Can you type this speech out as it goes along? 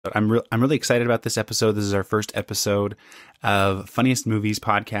I'm really excited about this episode. This is our first episode of Funniest Movies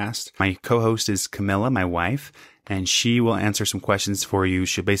podcast. My co-host is Camilla, my wife, and she will answer some questions for you.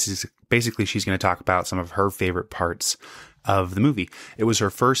 Basically she's going to talk about some of her favorite parts of the movie. It was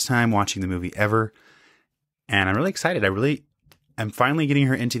her first time watching the movie ever, and I'm really excited. I'm finally getting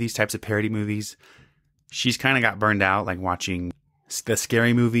her into these types of parody movies. She's kind of got burned out like watching the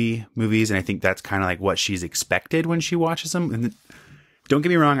scary movies, and I think that's kind of like what she's expected when she watches them. And don't get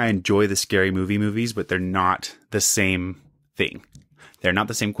me wrong, I enjoy the scary movies, but they're not the same thing. They're not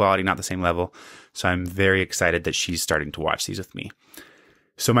the same quality, not the same level. So I'm very excited that she's starting to watch these with me.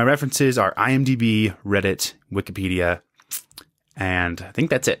 So my references are IMDb, Reddit, Wikipedia, and I think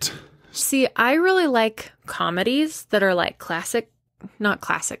that's it. See, I really like comedies that are like not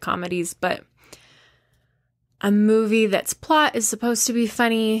classic comedies, but a movie that's plot is supposed to be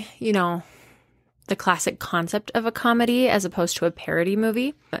funny, the classic concept of a comedy as opposed to a parody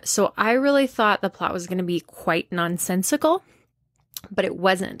movie. So I really thought the plot was going to be quite nonsensical, but it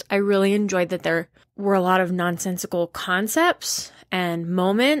wasn't. I really enjoyed that there were a lot of nonsensical concepts and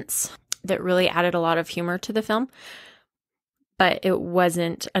moments that really added a lot of humor to the film, but it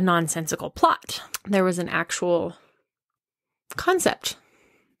wasn't a nonsensical plot. There was an actual concept.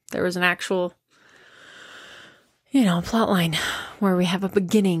 There was an actual plot line where we have a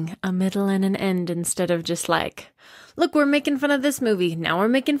beginning, a middle, and an end instead of just like, look, we're making fun of this movie. Now we're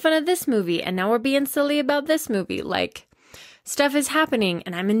making fun of this movie. And now we're being silly about this movie. Like, stuff is happening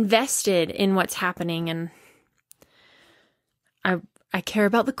and I'm invested in what's happening. And I care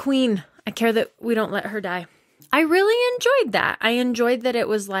about the queen. I care that we don't let her die. I really enjoyed that. I enjoyed that it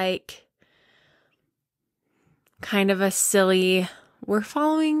was like kind of a silly, we're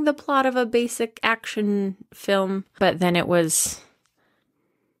following the plot of a basic action film, but then it was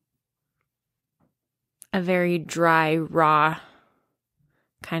a very dry, raw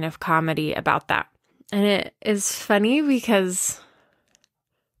kind of comedy about that. And it is funny because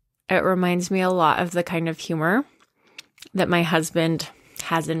it reminds me a lot of the kind of humor that my husband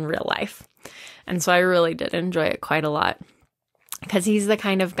has in real life. And so I really did enjoy it quite a lot because he's the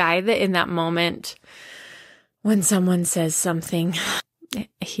kind of guy that in that moment when someone says something,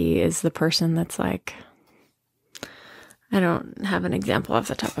 he is the person that's like, I don't have an example off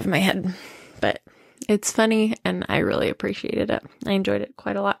the top of my head, but it's funny and I really appreciated it. I enjoyed it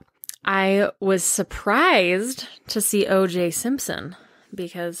quite a lot. I was surprised to see O.J. Simpson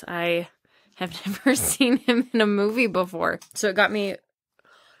because I have never seen him in a movie before. So it got me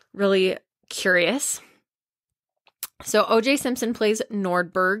really curious. So O.J. Simpson plays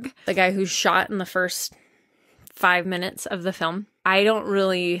Nordberg, the guy who's shot in the first 5 minutes of the film. I don't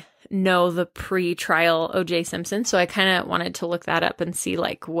really know the pre-trial O.J. Simpson, so I kind of wanted to look that up and see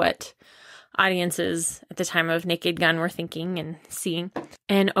like what audiences at the time of Naked Gun were thinking and seeing.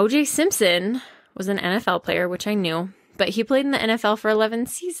 And O.J. Simpson was an NFL player, which I knew, but he played in the NFL for 11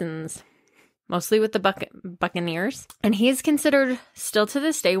 seasons, mostly with the Buccaneers. And he is considered still to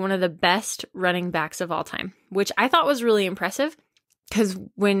this day one of the best running backs of all time, which I thought was really impressive. Because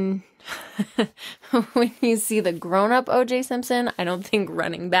when you see the grown-up O.J. Simpson, I don't think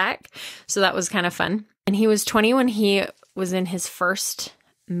running back. So that was kind of fun. And he was 20 when he was in his first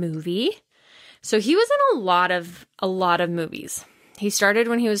movie. So he was in a lot of movies. He started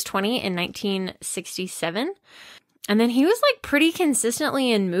when he was 20 in 1967. And then he was like pretty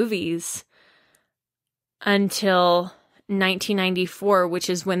consistently in movies until 1994, which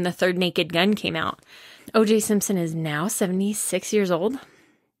is when the third Naked Gun came out. O.J. Simpson is now 76 years old.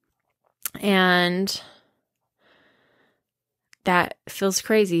 And that feels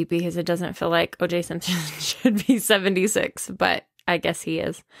crazy because it doesn't feel like O.J. Simpson should be 76, but I guess he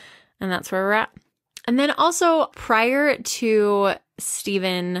is. And that's where we're at. And then also prior to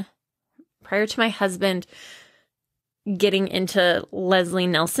my husband getting into Leslie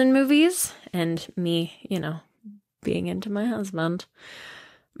Nielsen movies and me, being into my husband,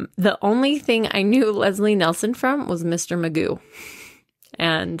 the only thing I knew Leslie Nielsen from was Mr. Magoo.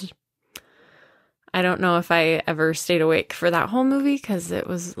 And I don't know if I ever stayed awake for that whole movie because it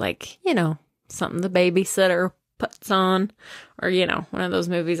was like, something the babysitter puts on or, one of those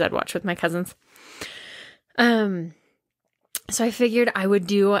movies I'd watch with my cousins. So I figured I would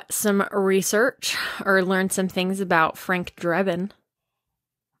do some research or learn some things about Frank Drebin,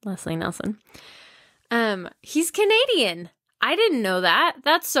 Leslie Nielsen. He's Canadian. I didn't know that.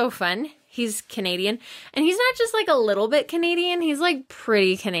 That's so fun. He's Canadian. And he's not just like a little bit Canadian. He's like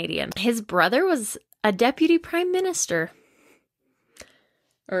pretty Canadian. His brother was a deputy prime minister.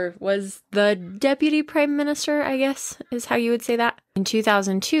 Or was the deputy prime minister, I guess, is how you would say that. In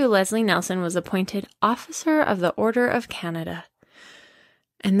 2002, Leslie Nielsen was appointed Officer of the Order of Canada.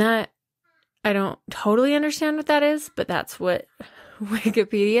 And that, I don't totally understand what that is, but that's what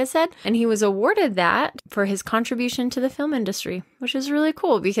Wikipedia said. And he was awarded that for his contribution to the film industry, which is really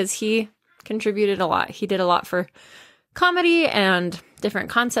cool because he contributed a lot. He did a lot for comedy and different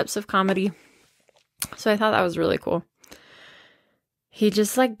concepts of comedy. So I thought that was really cool. He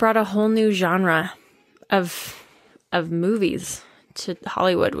just like brought a whole new genre of movies to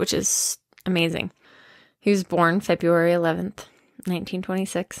Hollywood, which is amazing. He was born February 11th,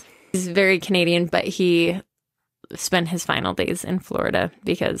 1926. He's very Canadian, but he spent his final days in Florida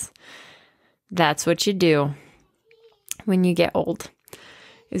because that's what you do when you get old,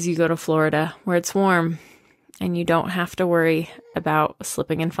 is you go to Florida where it's warm and you don't have to worry about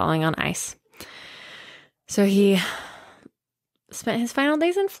slipping and falling on ice. So he spent his final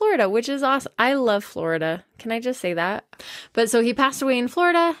days in Florida, which is awesome. I love Florida. Can I just say that? But so he passed away in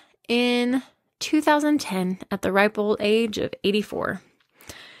Florida in 2010 at the ripe old age of 84.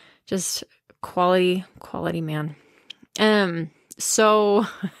 Just quality man. So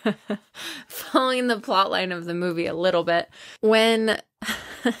following the plot line of the movie a little bit, when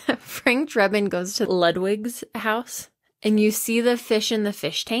Frank Drebin goes to Ludwig's house and you see the fish in the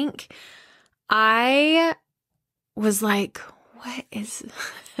fish tank, I was like, what is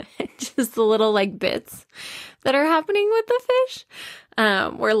just the little like bits that are happening with the fish?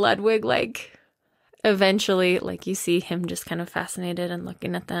 Where Ludwig like eventually, like you see him just kind of fascinated and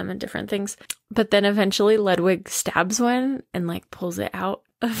looking at them and different things. But then eventually Ludwig stabs one and like pulls it out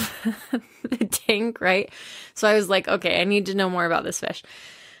of the tank, right? So I was like, okay, I need to know more about this fish.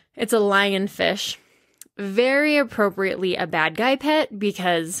 It's a lionfish. Very appropriately a bad guy pet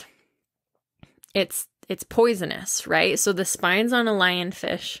because it's poisonous, right? So the spines on a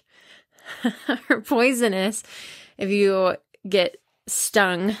lionfish are poisonous. If you get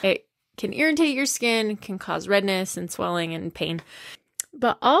stung, it can irritate your skin, can cause redness and swelling and pain.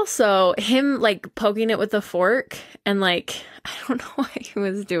 But also him like poking it with a fork and like, I don't know what he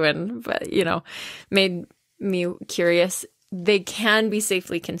was doing, but you know, made me curious. They can be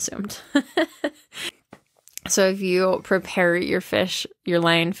safely consumed. So if you prepare your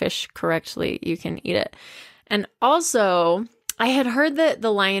lionfish correctly, you can eat it. And also, I had heard that the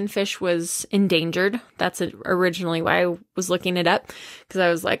lionfish was endangered. That's originally why I was looking it up. Because I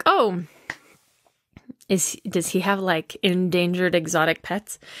was like, oh, does he have like endangered exotic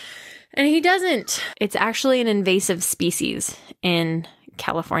pets? And he doesn't. It's actually an invasive species in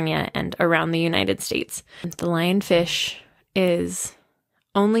California and around the United States. The lionfish is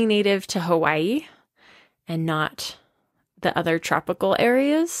only native to Hawaii and not the other tropical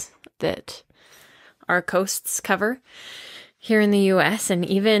areas that our coasts cover here in the U.S. and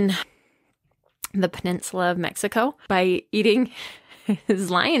even the peninsula of Mexico. By eating his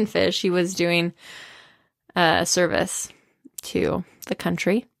lionfish, he was doing a service to the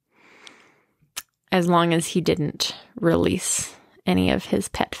country, as long as he didn't release any of his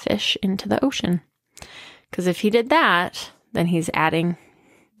pet fish into the ocean. Because if he did that, then he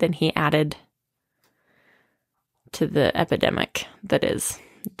added to the epidemic that is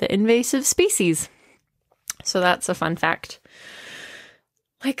the invasive species. So that's a fun fact.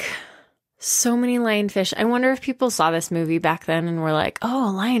 Like, so many lionfish. I wonder if people saw this movie back then and were like,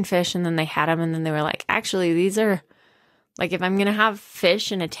 oh, lionfish, and then they had them, and then they were like, actually, these are, like, if I'm going to have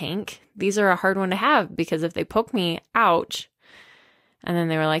fish in a tank, these are a hard one to have, because if they poke me, ouch. And then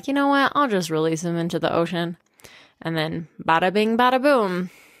they were like, you know what, I'll just release them into the ocean. And then bada bing, bada boom,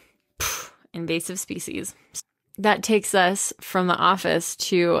 invasive species. That takes us from The Office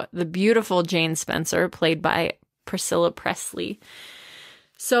to the beautiful Jane Spencer, played by Priscilla Presley.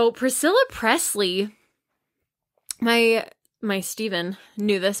 So Priscilla Presley, my Stephen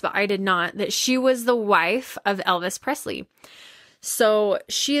knew this, but I did not, that she was the wife of Elvis Presley. So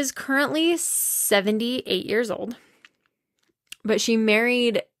she is currently 78 years old, but she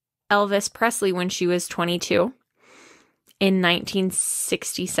married Elvis Presley when she was 22 in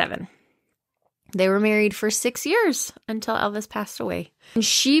 1967. They were married for 6 years until Elvis passed away. And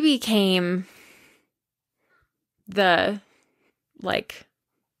she became the, like,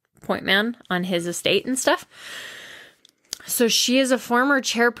 point man on his estate and stuff. So she is a former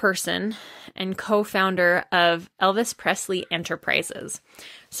chairperson and co-founder of Elvis Presley Enterprises.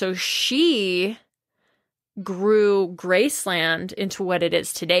 So she grew Graceland into what it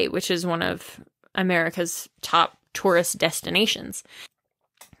is today, which is one of America's top tourist destinations.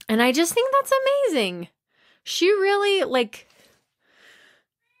 And I just think that's amazing. She really, like,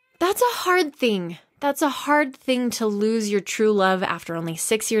 that's a hard thing. That's a hard thing to lose your true love after only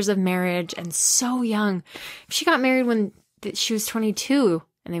 6 years of marriage and so young. She got married when she was 22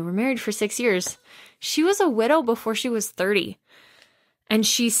 and they were married for 6 years. She was a widow before she was 30. And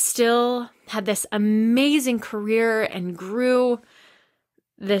she still had this amazing career and grew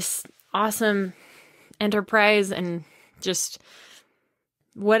this awesome enterprise, and just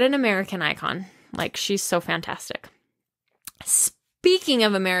what an American icon. Like, she's so fantastic. Speaking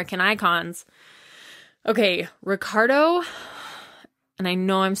of American icons, okay, Ricardo, and I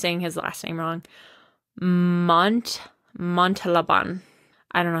know I'm saying his last name wrong, Montalban.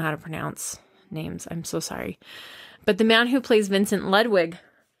 I don't know how to pronounce names. I'm so sorry. But the man who plays Vincent Ludwig,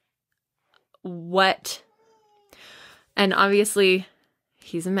 what? And obviously,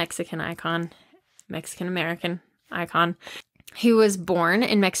 he's a Mexican icon, Mexican-American icon. He was born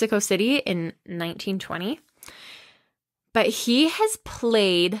in Mexico City in 1920, but he has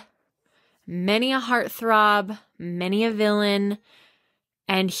played many a heartthrob, many a villain,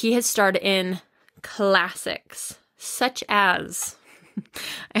 and he has starred in classics such as,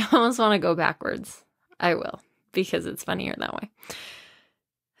 I almost want to go backwards. I will, because it's funnier that way.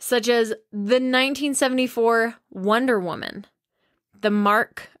 Such as the 1974 Wonder Woman, The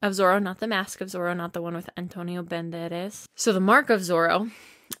Mark of Zorro, not The Mask of Zorro, not the one with Antonio Banderas. So The Mark of Zorro,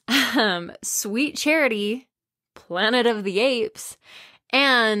 Sweet Charity, Planet of the Apes,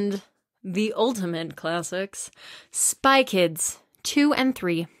 and the ultimate classics, Spy Kids 2 and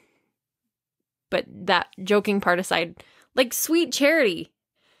 3. But that joking part aside, like Sweet Charity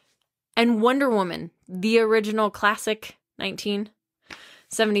and Wonder Woman, the original classic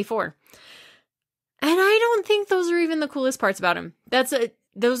 1974. And I don't think those are even the coolest parts about him.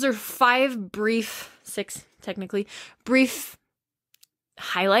 Those are 6 technically, brief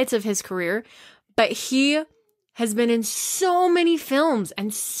highlights of his career. But he has been in so many films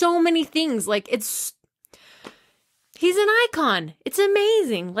and so many things. Like, he's an icon. It's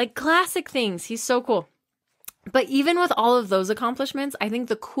amazing. Like, classic things. He's so cool. But even with all of those accomplishments, I think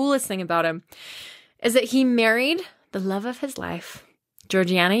the coolest thing about him is that he married the love of his life,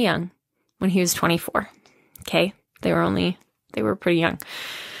 Georgiana Young, when he was 24. Okay? They were pretty young.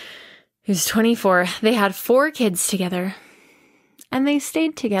 He was 24. They had 4 kids together, and they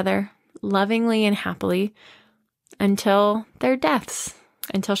stayed together lovingly and happily until their deaths,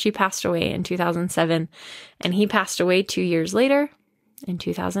 until she passed away in 2007. And he passed away 2 years later in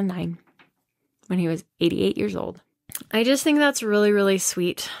 2009 when he was 88 years old. I just think that's really, really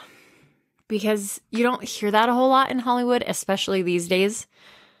sweet, because you don't hear that a whole lot in Hollywood, especially these days,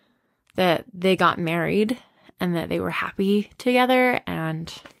 that they got married and that they were happy together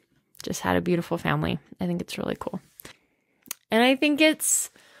and just had a beautiful family. I think it's really cool. And I think it's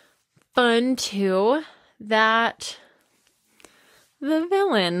fun too that the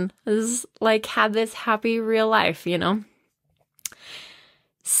villain is like had this happy real life, you know?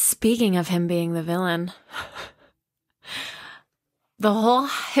 Speaking of him being the villain, the whole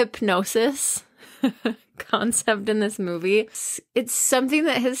hypnosis concept in this movie, it's something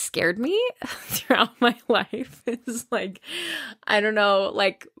that has scared me throughout my life. It's like, I don't know,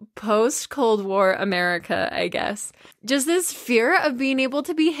 like post-Cold War America, I guess. Just this fear of being able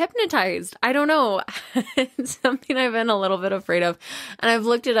to be hypnotized. I don't know. It's something I've been a little bit afraid of. And I've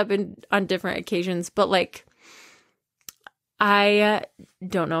looked it up on different occasions, but like, I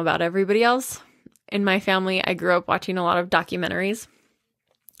don't know about everybody else. In my family, I grew up watching a lot of documentaries.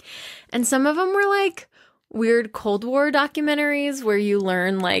 And some of them were like weird Cold War documentaries where you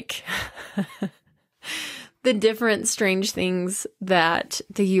learn like the different strange things that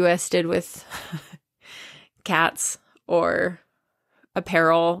the US did with cats or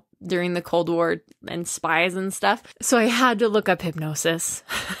apparel during the Cold War and spies and stuff. So I had to look up hypnosis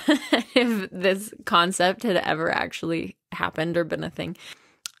if this concept had ever actually happened or been a thing.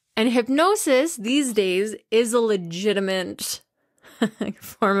 And hypnosis these days is a legitimate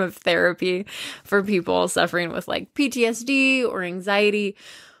form of therapy for people suffering with like PTSD or anxiety.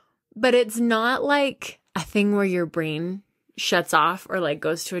 But it's not like a thing where your brain shuts off or like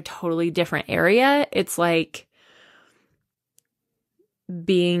goes to a totally different area. It's like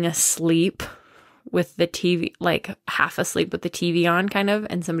being asleep with the TV, like half asleep with the TV on kind of,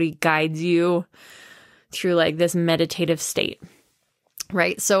 and somebody guides you through like this meditative state,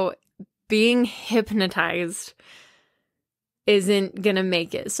 right? So being hypnotized isn't going to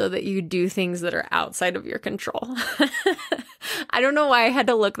make it so that you do things that are outside of your control. I don't know why I had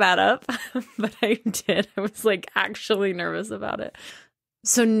to look that up, but I did. I was like actually nervous about it.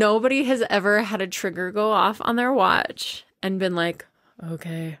 So nobody has ever had a trigger go off on their watch and been like,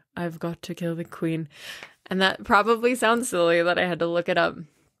 okay, I've got to kill the queen. And that probably sounds silly that I had to look it up,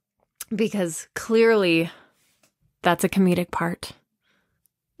 because clearly that's a comedic part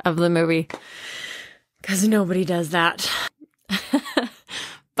of the movie, because nobody does that.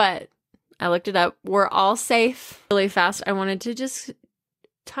 But I looked it up. We're all safe. Really fast, I wanted to just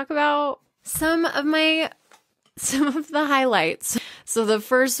talk about some of the highlights. So the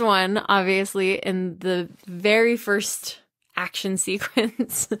first one, obviously, in the very first action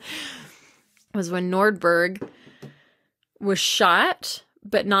sequence was when Nordberg was shot,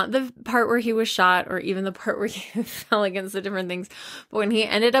 but not the part where he was shot or even the part where he fell against the different things, but when he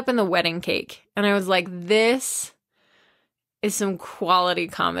ended up in the wedding cake. And I was like, this is some quality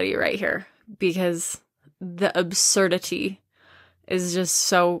comedy right here, because the absurdity is just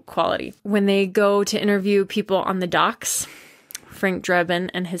so quality. When they go to interview people on the docks, Frank Drebin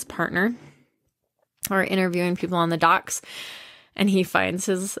and his partner are interviewing people on the docks, and he finds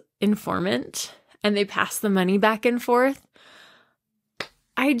his informant and they pass the money back and forth.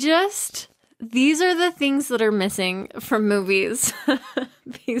 These are the things that are missing from movies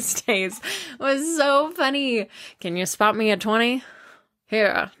these days. It was so funny. Can you spot me at 20?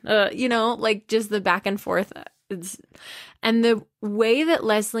 Here. Like just the back and forth. And the way that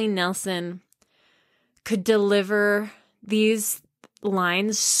Leslie Nielsen could deliver these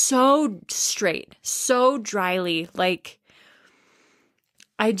lines so straight, so dryly, like,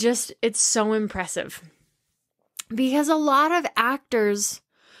 it's so impressive. Because a lot of actors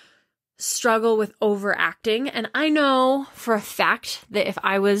struggle with overacting, and I know for a fact that if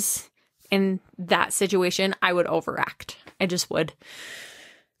I was in that situation, I would overact. I just would.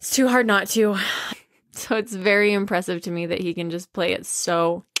 It's too hard not to. So it's very impressive to me that he can just play it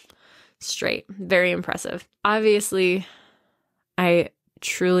so straight. Very impressive. Obviously, I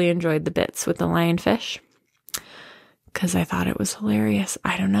truly enjoyed the bits with the lionfish because I thought it was hilarious.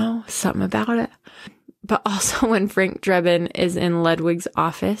 I don't know, something about it. But also when Frank Drebin is in Ludwig's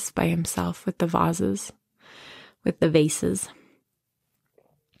office by himself with the vases, with the vases.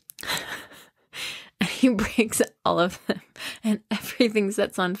 And he breaks all of them and everything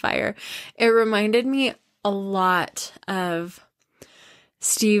sets on fire. It reminded me a lot of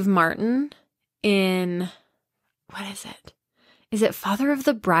Steve Martin in, what is it? Is it Father of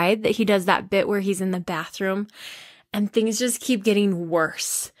the Bride that he does that bit where he's in the bathroom and things just keep getting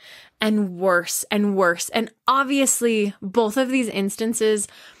worse and worse and worse. And obviously both of these instances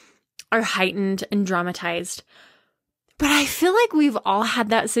are heightened and dramatized. But I feel like we've all had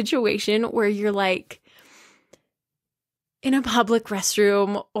that situation where you're like in a public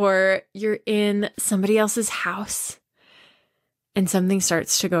restroom or you're in somebody else's house and something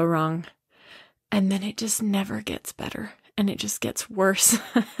starts to go wrong. And then it just never gets better and it just gets worse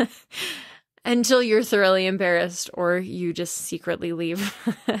until you're thoroughly embarrassed or you just secretly leave.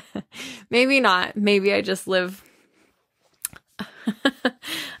 Maybe not. Maybe I just live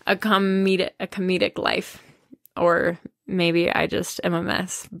a comedic life. Or maybe I just am a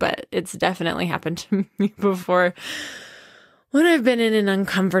mess, but it's definitely happened to me before when I've been in an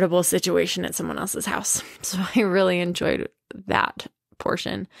uncomfortable situation at someone else's house. So I really enjoyed that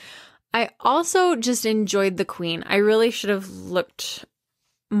portion. I also just enjoyed the Queen. I really should have looked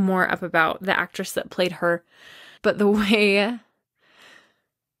more up about the actress that played her, but the way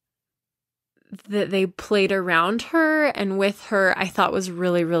that they played around her and with her, I thought was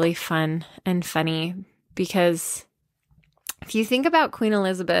really, really fun and funny. Because if you think about Queen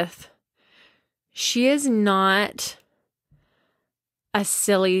Elizabeth, she is not a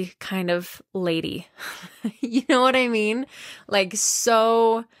silly kind of lady. You know what I mean? Like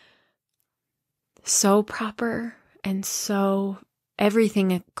so proper and so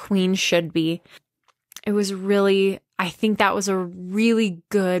everything a queen should be. It was really, I think that was a really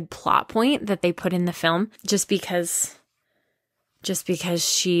good plot point that they put in the film just because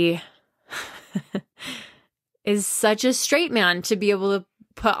she is such a straight man to be able to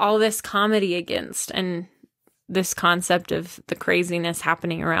put all this comedy against and this concept of the craziness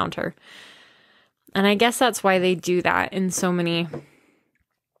happening around her. And I guess that's why they do that in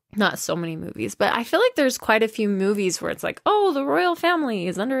not so many movies, but I feel like there's quite a few movies where it's like, oh, the royal family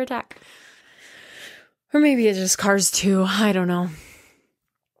is under attack. Or maybe it's just Cars 2. I don't know.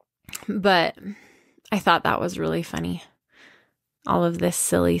 But I thought that was really funny. All of this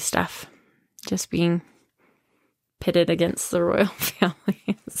silly stuff just being pitted against the royal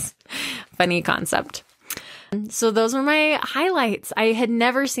family. Funny concept. So those were my highlights. I had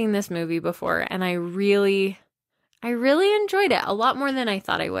never seen this movie before, and I really enjoyed it a lot more than I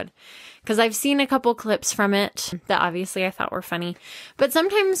thought I would. Because I've seen a couple clips from it that obviously I thought were funny. But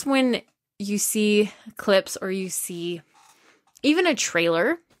sometimes when you see clips or you see even a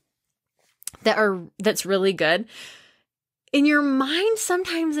trailer that's really good, in your mind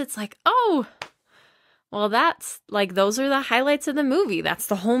sometimes it's like, oh, well, that's like, those are the highlights of the movie. That's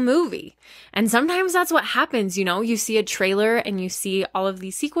the whole movie. And sometimes that's what happens, you know, you see a trailer and you see all of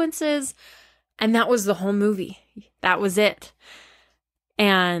these sequences and that was the whole movie. That was it.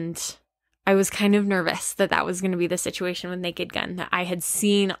 And I was kind of nervous that that was going to be the situation with Naked Gun, that I had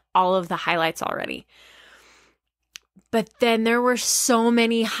seen all of the highlights already. But then there were so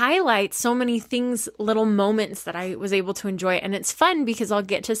many highlights, so many things, little moments that I was able to enjoy. And it's fun because I'll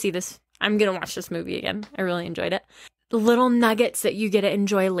get to see this. I'm going to watch this movie again. I really enjoyed it. The little nuggets that you get to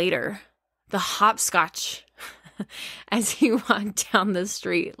enjoy later. The hopscotch as you walk down the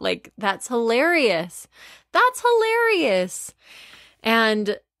street. Like, that's hilarious. That's hilarious.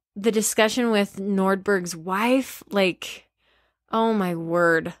 And the discussion with Nordberg's wife, like, oh my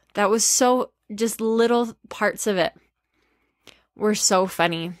word. That was so, just little parts of it were so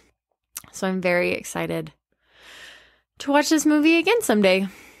funny. So I'm very excited to watch this movie again someday.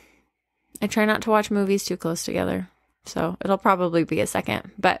 I try not to watch movies too close together, so it'll probably be a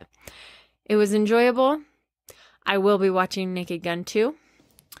second, but it was enjoyable. I will be watching Naked Gun 2.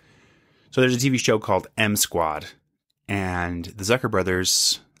 So there's a TV show called M Squad, and the Zucker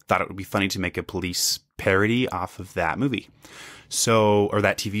brothers thought it would be funny to make a police parody off of that movie. Or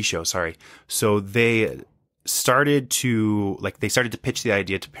that TV show, sorry. So they started to pitch the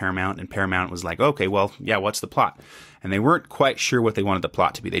idea to Paramount, and Paramount was like, okay, well, yeah, what's the plot? And they weren't quite sure what they wanted the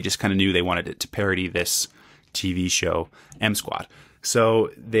plot to be. They just kind of knew they wanted it to parody this TV show, M Squad. So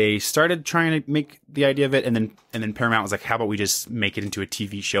they started trying to make the idea of it, and then Paramount was like, how about we just make it into a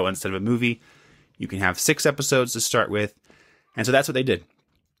TV show instead of a movie? You can have 6 episodes to start with. And so that's what they did.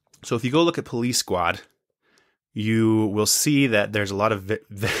 So if you go look at Police Squad, you will see that there's a lot of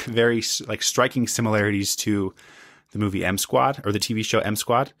very striking similarities to the movie M Squad, or the TV show M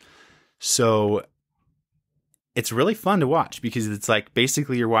Squad. So it's really fun to watch because it's like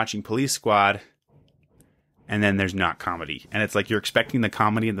basically you're watching Police Squad, and then there's not comedy. And it's like you're expecting the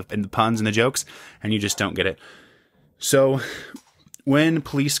comedy and the puns and the jokes, and you just don't get it. So when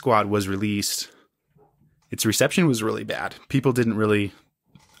Police Squad was released, its reception was really bad. People didn't really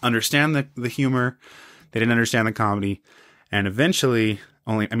understand the humor. They didn't understand the comedy. And eventually,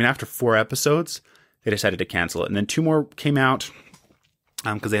 after 4 episodes, they decided to cancel it. And then 2 more came out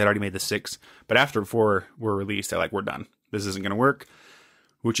because they had already made the 6. But after 4 were released, they're like, we're done. This isn't going to work,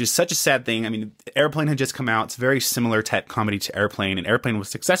 which is such a sad thing. I mean, Airplane had just come out. It's very similar type comedy to Airplane. And Airplane was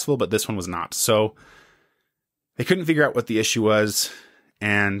successful, but this one was not. So they couldn't figure out what the issue was.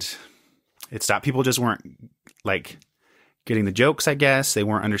 And it stopped. People just weren't getting the jokes, I guess. They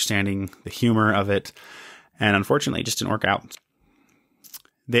weren't understanding the humor of it. And unfortunately, it just didn't work out.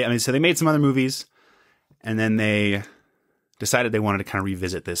 So they made some other movies, and then they decided they wanted to kind of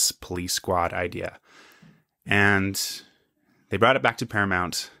revisit this Police Squad idea. And they brought it back to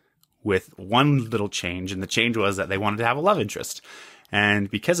Paramount with one little change, and the change was that they wanted to have a love interest. And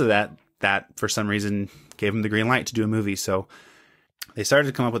because of that for some reason gave them the green light to do a movie. So they started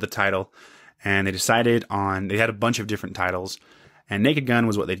to come up with a title, and they decided they had a bunch of different titles, and Naked Gun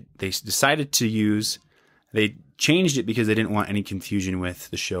was what they decided to use. They changed it because they didn't want any confusion with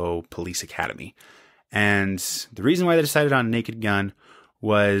the show Police Academy. And the reason why they decided on Naked Gun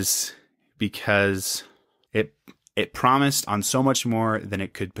was because it promised on so much more than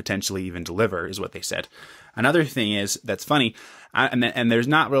it could potentially even deliver, is what they said. Another thing is, that's funny, and there's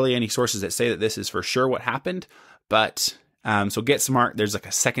not really any sources that say that this is for sure what happened, but so Get Smart, there's like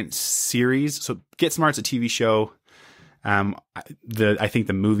a second series. So Get Smart's a TV show. I think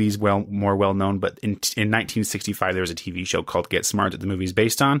the movie's more well known, but in 1965 there was a TV show called Get Smart that the movie's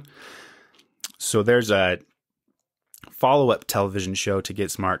based on. So there's a follow-up television show to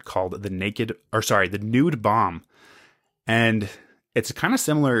Get Smart called The Nude Bomb, and it's kind of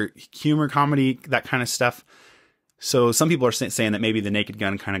similar humor, comedy, that kind of stuff. So some people are saying that maybe the Naked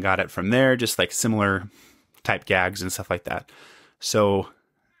Gun kind of got it from there, just like similar type gags and stuff like that. So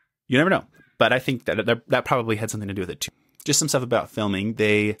you never know. But I think that probably had something to do with it too. Just some stuff about filming.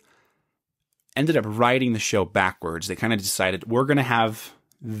 They ended up writing the show backwards. They kind of decided, we're going to have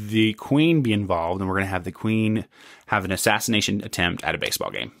the Queen be involved, and we're going to have the Queen have an assassination attempt at a baseball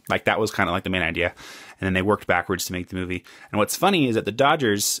game. Like, that was kind of like the main idea. And then they worked backwards to make the movie. And what's funny is that the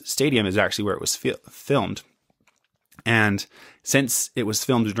Dodgers Stadium is actually where it was filmed. And since it was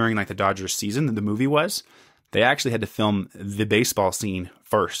filmed during like the Dodgers season, the movie was, they actually had to film the baseball scene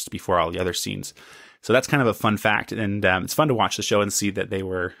first before all the other scenes. So that's kind of a fun fact. And it's fun to watch the show and see that they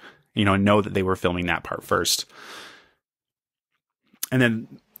were, know that they were filming that part first. And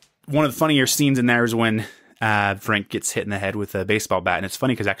then one of the funnier scenes in there is when Frank gets hit in the head with a baseball bat. And it's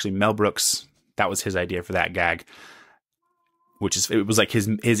funny because actually Mel Brooks, that was his idea for that gag, it was like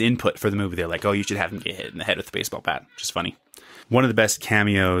his input for the movie. They're like, oh, you should have him get hit in the head with a baseball bat, which is funny. One of the best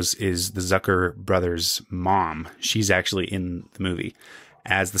cameos is the Zucker brothers' mom. She's actually in the movie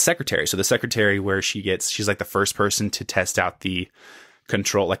as the secretary. So the secretary, where she's like the first person to test out the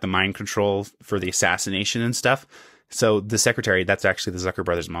control, like the mind control for the assassination and stuff. So the secretary, that's actually the Zucker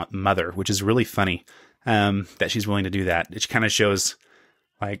brothers' mother, which is really funny that she's willing to do that. It kind of shows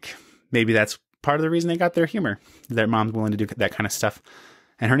like maybe that's part of the reason they got their humor. Their mom's willing to do that kind of stuff.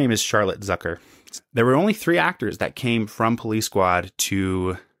 And her name is Charlotte Zucker. There were only 3 actors that came from Police Squad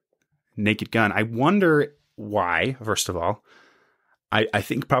to Naked Gun. I wonder why, first of all. I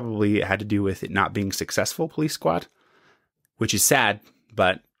think probably it had to do with it not being successful, Police Squad, which is sad,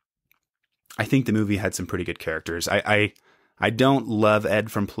 but I think the movie had some pretty good characters. I don't love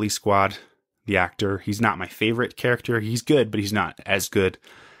Ed from Police Squad, the actor. He's not my favorite character. He's good, but he's not as good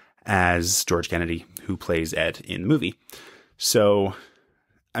as George Kennedy, who plays Ed in the movie. So,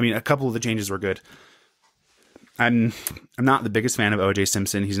 I mean, a couple of the changes were good. I'm not the biggest fan of O.J.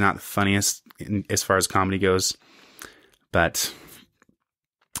 Simpson. He's not the funniest as far as comedy goes. But,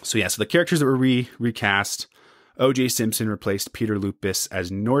 so yeah, so the characters that were recast, O.J. Simpson replaced Peter Lupus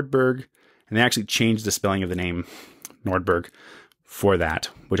as Nordberg, and they actually changed the spelling of the name Nordberg for that,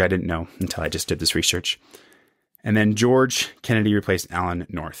 which I didn't know until I just did this research. And then George Kennedy replaced Alan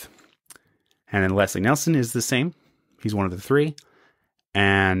North. And then Leslie Nielsen is the same. He's one of the 3.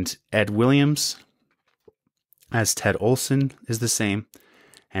 And Ed Williams as Ted Olson is the same.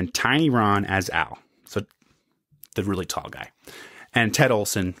 And Tiny Ron as Al. So the really tall guy. And Ted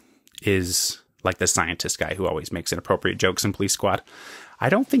Olson is like the scientist guy who always makes inappropriate jokes in Police Squad. I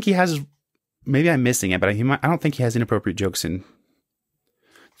don't think he has, maybe I'm missing it, but I don't think he has inappropriate jokes in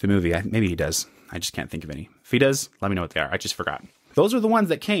the movie. Maybe he does. I just can't think of any. If he does, let me know what they are. I just forgot. Those are the ones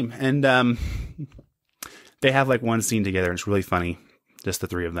that came. And they have like one scene together. And it's really funny. Just the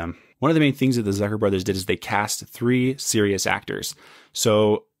 3 of them. One of the main things that the Zucker brothers did is they cast 3 serious actors.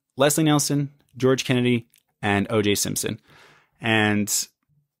 So Leslie Nielsen, George Kennedy, and O.J. Simpson. And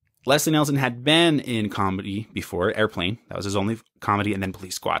Leslie Nielsen had been in comedy before, Airplane. That was his only comedy, and then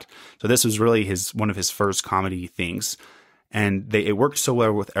Police Squad. So this was really one of his first comedy things. And it worked so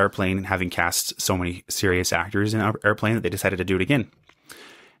well with Airplane and having cast so many serious actors in Airplane that they decided to do it again.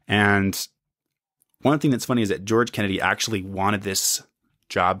 And one thing that's funny is that George Kennedy actually wanted this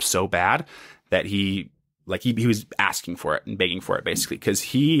job so bad that he was asking for it and begging for it, basically, because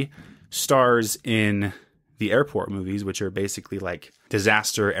he stars in the airport movies, which are basically like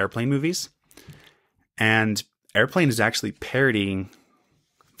disaster airplane movies. And Airplane is actually parodying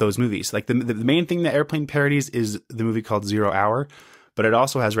those movies. Like the main thing that Airplane parodies is the movie called 0 Hour, but it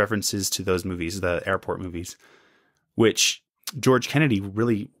also has references to those movies, the airport movies, which George Kennedy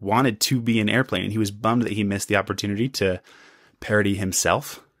really wanted to be in Airplane, and he was bummed that he missed the opportunity to parody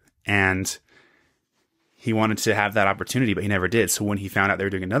himself, and he wanted to have that opportunity, but he never did. So when he found out they were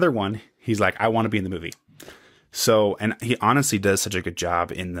doing another one, he's like, I want to be in the movie. So, and he honestly does such a good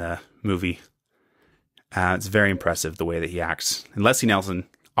job in the movie. It's very impressive the way that he acts. And Leslie Nielsen,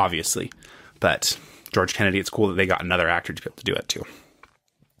 obviously, but George Kennedy, it's cool that they got another actor to be able to do it too.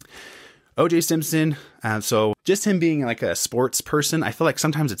 O.J. Simpson, so just him being like a sports person, I feel like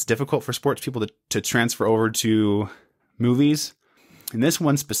sometimes it's difficult for sports people to transfer over to movies. In this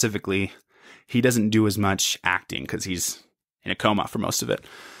one specifically, he doesn't do as much acting because he's in a coma for most of it.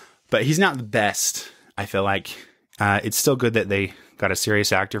 But he's not the best, I feel like. It's still good that they got a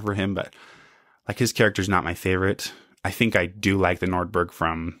serious actor for him, but like his character's not my favorite. I think I do like the Nordberg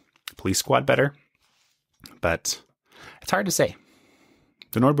from Police Squad better, but it's hard to say.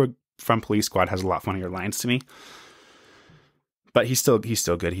 The Nordberg from Police Squad has a lot funnier lines to me, but he's still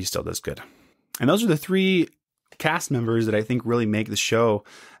good. He still does good. And those are the 3 cast members that I think really make the show.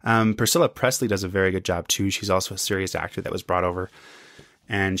 Priscilla Presley does a very good job too. She's also a serious actor that was brought over,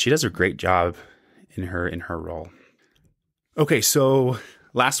 and she does a great job in her role. Okay, so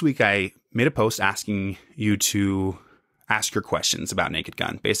last week I made a post asking you to ask your questions about Naked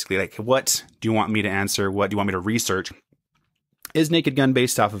Gun. Basically, like, what do you want me to answer? What do you want me to research? Is Naked Gun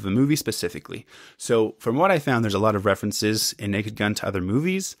based off of a movie specifically? So from what I found, there's a lot of references in Naked Gun to other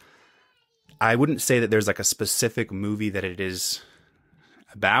movies. I wouldn't say that there's like a specific movie that it is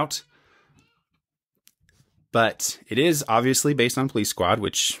about, but it is obviously based on Police Squad,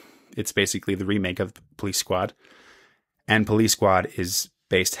 which it's basically the remake of Police Squad. And Police Squad is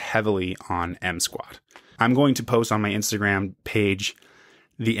based heavily on M Squad. I'm going to post on my Instagram page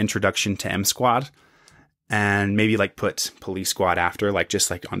the introduction to M Squad, and maybe like put Police Squad after, like just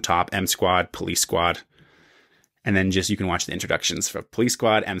like on top, M Squad, Police Squad. And then just you can watch the introductions for Police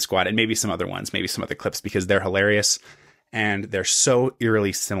Squad, M Squad, and maybe some other ones, maybe some other clips, because they're hilarious and they're so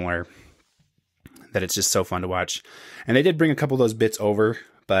eerily similar that it's just so fun to watch. And they did bring a couple of those bits over,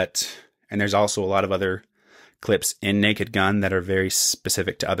 and there's also a lot of other clips in Naked Gun that are very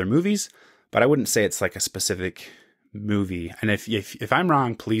specific to other movies, but I wouldn't say it's like a specific movie. And if I'm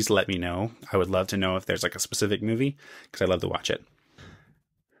wrong, please let me know. I would love to know if there's like a specific movie, because I love to watch it.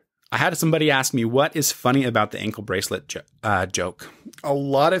 I had somebody ask me, what is funny about the ankle bracelet joke? A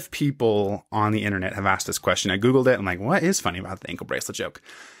lot of people on the internet have asked this question. I Googled it. I'm like, what is funny about the ankle bracelet joke?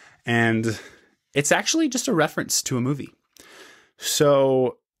 And it's actually just a reference to a movie.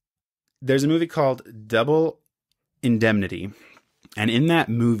 So there's a movie called Double Indemnity. And in that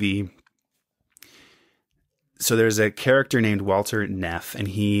movie, so there's a character named Walter Neff, and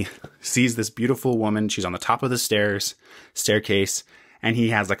he sees this beautiful woman. She's on the top of the staircase. And he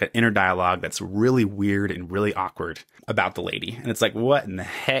has like an inner dialogue that's really weird and really awkward about the lady. And it's like, what in the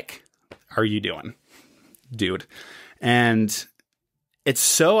heck are you doing, dude? And it's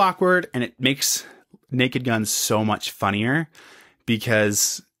so awkward, and it makes Naked Gun so much funnier,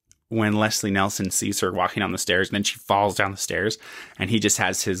 because when Leslie Nielsen sees her walking down the stairs, and then she falls down the stairs, and he just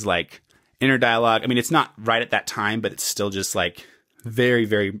has his like inner dialogue. I mean, it's not right at that time, but it's still just like very,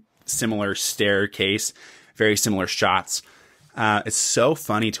 very similar staircase, very similar shots. It's so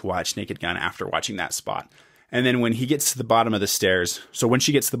funny to watch Naked Gun after watching that spot. And then when he gets to the bottom of the stairs, so when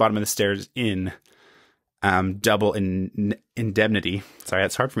she gets to the bottom of the stairs in Double Indemnity, sorry,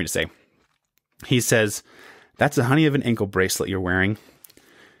 that's hard for me to say, he says, "That's a honey of an ankle bracelet you're wearing."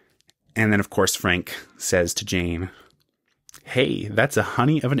 And then, of course, Frank says to Jane, "Hey, that's a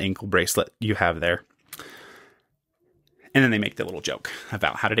honey of an ankle bracelet you have there." And then they make the little joke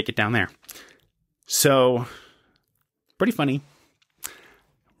about how did it get down there. So pretty funny,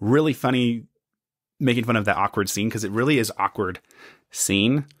 really funny, making fun of that awkward scene, because it really is awkward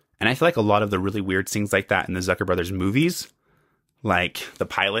scene. And I feel like a lot of the really weird scenes like that in the Zucker Brothers movies, like the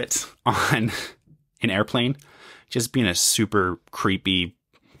pilot on an airplane, just being a super creepy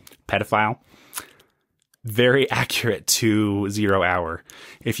pedophile, very accurate to 0 Hour.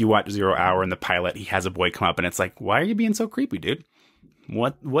 If you watch 0 Hour in the pilot, he has a boy come up and it's like, why are you being so creepy, dude?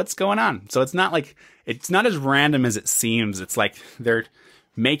 What's going on? So it's not as random as it seems. It's like they're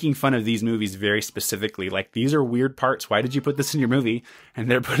making fun of these movies very specifically. Like, these are weird parts. Why did you put this in your movie? And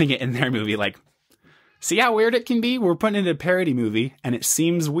they're putting it in their movie. Like, see how weird it can be? We're putting it in a parody movie and it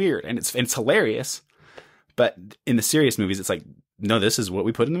seems weird and it's hilarious. But in the serious movies, it's like, no, this is what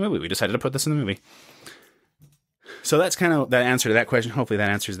we put in the movie. We decided to put this in the movie. So that's kind of that answer to that question. Hopefully that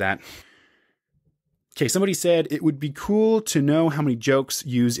answers that. Okay, somebody said it would be cool to know how many jokes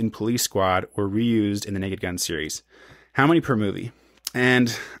used in Police Squad or reused in the Naked Gun series. How many per movie?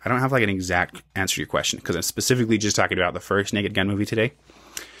 And I don't have like an exact answer to your question, because I'm specifically just talking about the first Naked Gun movie today.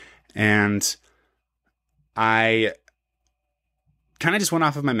 And I kind of just went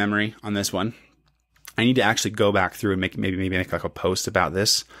off of my memory on this one. I need to actually go back through and maybe make like a post about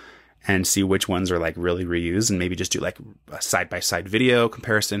this and see which ones are like really reused, and maybe just do like a side-by-side video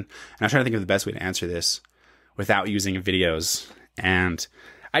comparison. And I'm trying to think of the best way to answer this without using videos. And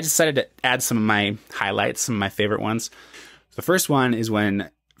I decided to add some of my highlights, some of my favorite ones. The first one is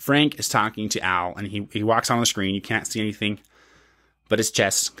when Frank is talking to Al, and he walks on the screen. You can't see anything but his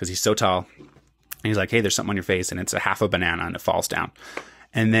chest because he's so tall. And he's like, hey, there's something on your face, and it's a half a banana, and it falls down.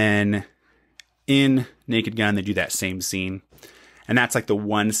 And then in Naked Gun, they do that same scene. And that's like the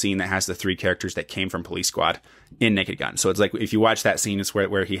one scene that has the three characters that came from Police Squad in Naked Gun. So it's like, if you watch that scene, it's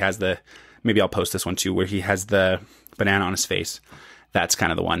where he has maybe I'll post this one too, where he has the banana on his face. That's kind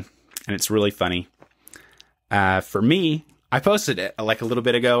of the one. And it's really funny. For me, I posted it like a little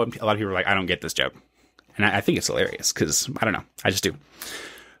bit ago, and a lot of people were like, I don't get this joke. And I think it's hilarious because, I don't know, I just do.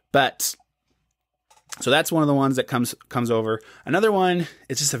 But so that's one of the ones that comes over. Another one,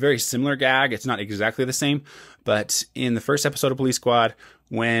 it's just a very similar gag. It's not exactly the same, but in the first episode of Police Squad,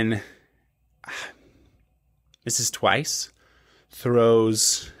 when Mrs. Twice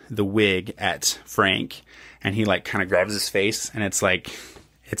throws the wig at Frank, and he like kind of grabs his face, and it's like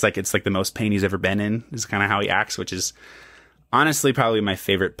the most pain he's ever been in, is kind of how he acts, which is honestly probably my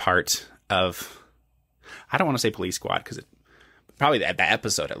favorite part of, I don't want to say Police Squad, because probably that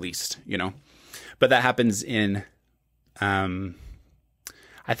episode at least, you know. But that happens in,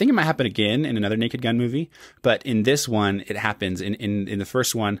 I think it might happen again in another Naked Gun movie. But in this one, it happens in the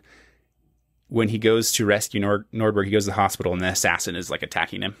first one, when he goes to rescue Nordberg. He goes to the hospital, and the assassin is like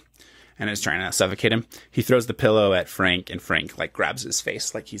attacking him and is trying to suffocate him. He throws the pillow at Frank, and Frank like grabs his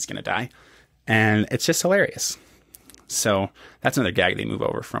face like he's going to die. And it's just hilarious. So that's another gag they move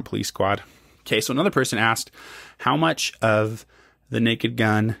over from Police Squad. Okay, so another person asked, how much of the Naked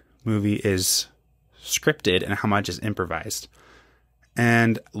Gun movie is scripted and how much is improvised?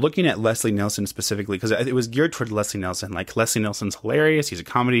 And looking at Leslie Nielsen specifically, because it was geared toward Leslie Nielsen. Like, Leslie Nielsen's hilarious. He's a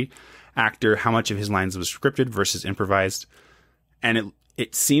comedy actor. How much of his lines was scripted versus improvised? And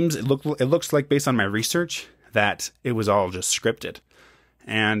it looks like, based on my research, that it was all just scripted.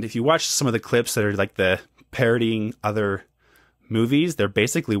 And if you watch some of the clips that are like the parodying other movies, they're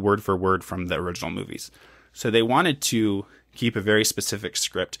basically word for word from the original movies. So they wanted to keep a very specific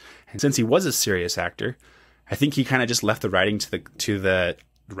script. And since he was a serious actor, I think he kind of just left the writing to the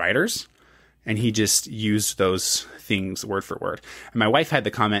writers, and he just used those things word for word. And my wife had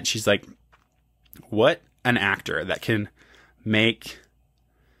the comment, she's like, what an actor that can make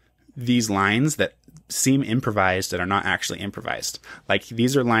these lines that seem improvised that are not actually improvised. Like,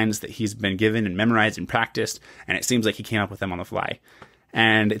 these are lines that he's been given and memorized and practiced, and it seems like he came up with them on the fly.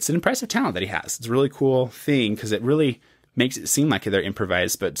 And it's an impressive talent that he has. It's a really cool thing because it really makes it seem like they're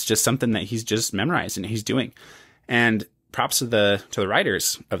improvised, but it's just something that he's just memorized and he's doing. And props to the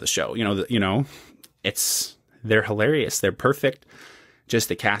writers of the show. They're hilarious. They're perfect. Just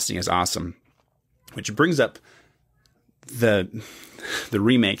the casting is awesome. Which brings up the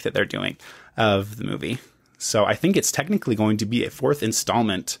remake that they're doing of the movie. So I think it's technically going to be a 4th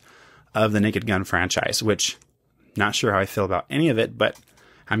installment of the Naked Gun franchise, which not sure how I feel about any of it, but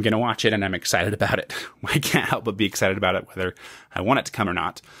I'm going to watch it and I'm excited about it. I can't help but be excited about it, whether I want it to come or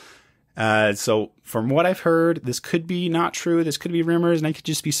not. So from what I've heard, this could be not true. This could be rumors and I could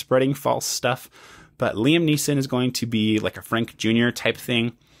just be spreading false stuff. But Liam Neeson is going to be like a Frank Jr. type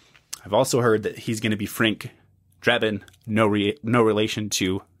thing. I've also heard that he's going to be Frank Drebin, no relation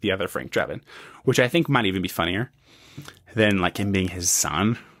to the other Frank Drebin, which I think might even be funnier than like him being his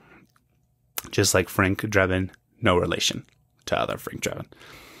son. Just like Frank Drebin, no relation to other Frank Drebin.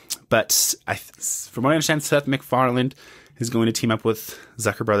 But from what I understand, Seth MacFarlane is going to team up with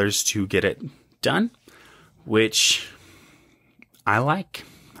Zucker Brothers to get it done, which I like.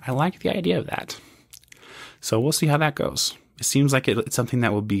 I like the idea of that. So we'll see how that goes. It seems like it's something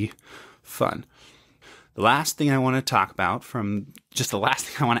that will be fun. The last thing I want to talk about the last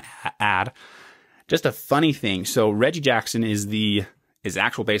thing I want to add, just a funny thing. So Reggie Jackson is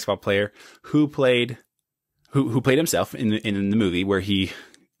actual baseball player who played himself in the movie, where he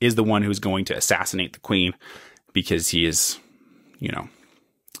is the one who's going to assassinate the Queen because he is, in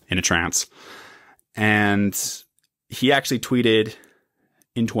a trance. And he actually tweeted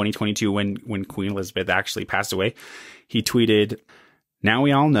in 2022 when Queen Elizabeth actually passed away, he tweeted, "Now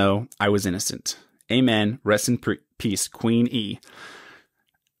we all know I was innocent. Amen. Rest in peace, Queen E."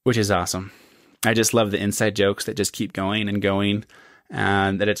 Which is awesome. I just love the inside jokes that just keep going and going.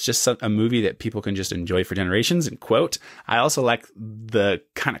 And that it's just a movie that people can just enjoy for generations and quote. I also like the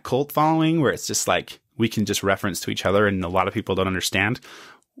kind of cult following where it's just like we can just reference to each other and a lot of people don't understand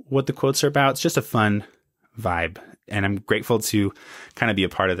what the quotes are about. It's just a fun vibe. And I'm grateful to kind of be a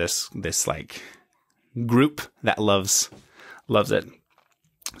part of this like group that loves it.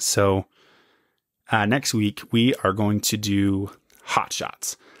 So next week we are going to do Hot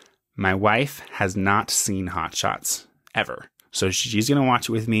Shots. My wife has not seen Hot Shots ever. So she's going to watch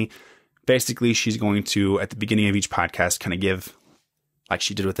it with me. Basically, she's going to, at the beginning of each podcast, kind of give, like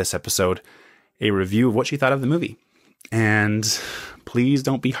she did with this episode, a review of what she thought of the movie. And please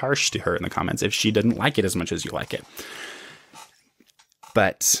don't be harsh to her in the comments if she didn't like it as much as you like it.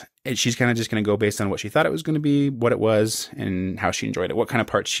 But she's kind of just going to go based on what she thought it was going to be, what it was, and how she enjoyed it, what kind of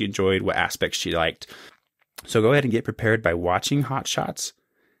parts she enjoyed, what aspects she liked. So go ahead and get prepared by watching Hot Shots.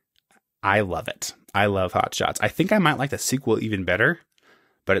 I love it. I love Hot Shots. I think I might like the sequel even better,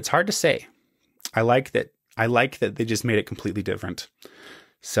 but it's hard to say. I like that they just made it completely different.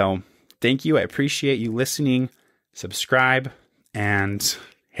 So thank you. I appreciate you listening. Subscribe and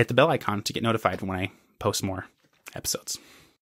hit the bell icon to get notified when I post more episodes.